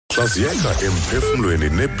Hlaziyeka Emphefumlweni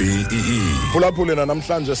ne-BEE. Phulaphulena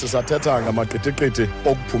namhlanje sisathetha ngamaqithiqithi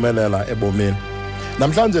okuphumelela ebomini.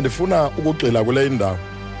 Namhlanje ndifuna ukugxila kule indawo.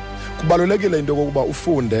 Kubalulekile into yokuba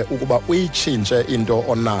ufunde ukuba uyitshintshe into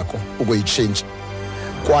onako ukuyitshintsha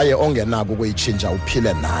kwaye ongenako ukuyitshintsha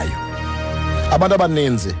uphile nayo. Abantu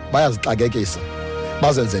abaninzi bayazixakekisa,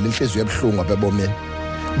 bazenzela inhliziyo ebuhlungu apha ebomini,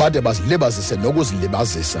 bade bazilibazise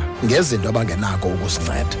nokuzilibazisa ngezinto abangenako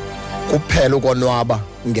ukuzinceda. Kuphela ukonwaba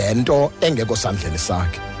ngento engekho sandleni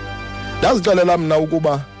sakhe. Ndazixelela mina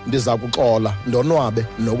ukuba ndiza kuxola ndonwabe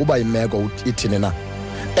nokuba imeko ithini na.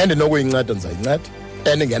 Endinokuyinceda ndizayinceda,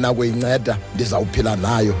 endingena kuyinceda ndizawuphila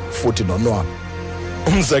nayo futhi nonwaba.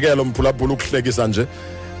 Umzekelo mphulaphula ukuhlekisa nje,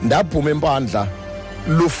 ndaphuma impandla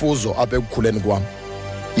lufuzo apha ekukhuleni kwam.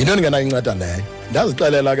 Yinto endingenayinceda leyo.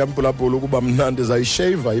 Ndazixelela ke mphulaphula ukuba mna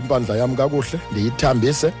ndizayishave impandla yam kakuhle,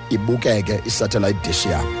 ndiyithambise ibukeke i-satellite dish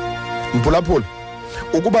yam. Mphulaphula,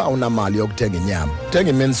 ukuba awunamali yokuthenga inyama, thenga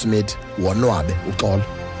imincemeat wonwabe uxolo.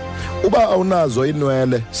 Uba awunazo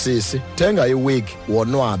inwele sisi, thenga iwig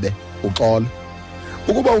wonwabe uxolo.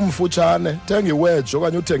 Ukuba umfutshane, thenga iwedge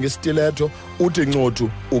okanye uthenga istiletto uthi ncothu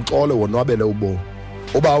uxolo wonwabele ubomi.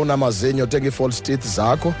 Uba awunamazinyo, thenga i-false teeth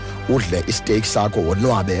zakho, udle isteak sakho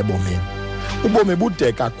wonwabe ebomini. Ubomi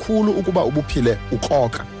bude kakhulu ukuba ubuphile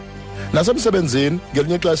ukroka. Nasemsebenzini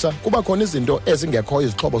ngelinye ixesha kuba khona izinto ezingekho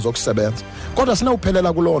izixhobo zokusebenza, kodwa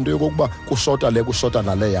sinawuphelela kuloo nto yokokuba kushota le kushota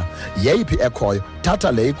naleya. Yeyiphi ekhoyo,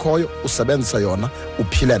 thatha le ikhoyo usebenzise yona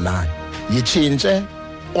uphile nayo. Yitshintshe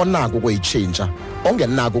onako ukuyitshintsha,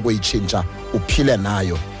 ongenako ukuyitshintsha uphile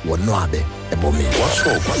nayo wonwabe ebomini.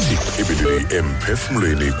 Watsho kwathi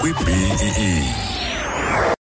Emphefumlweni kwi-BEE.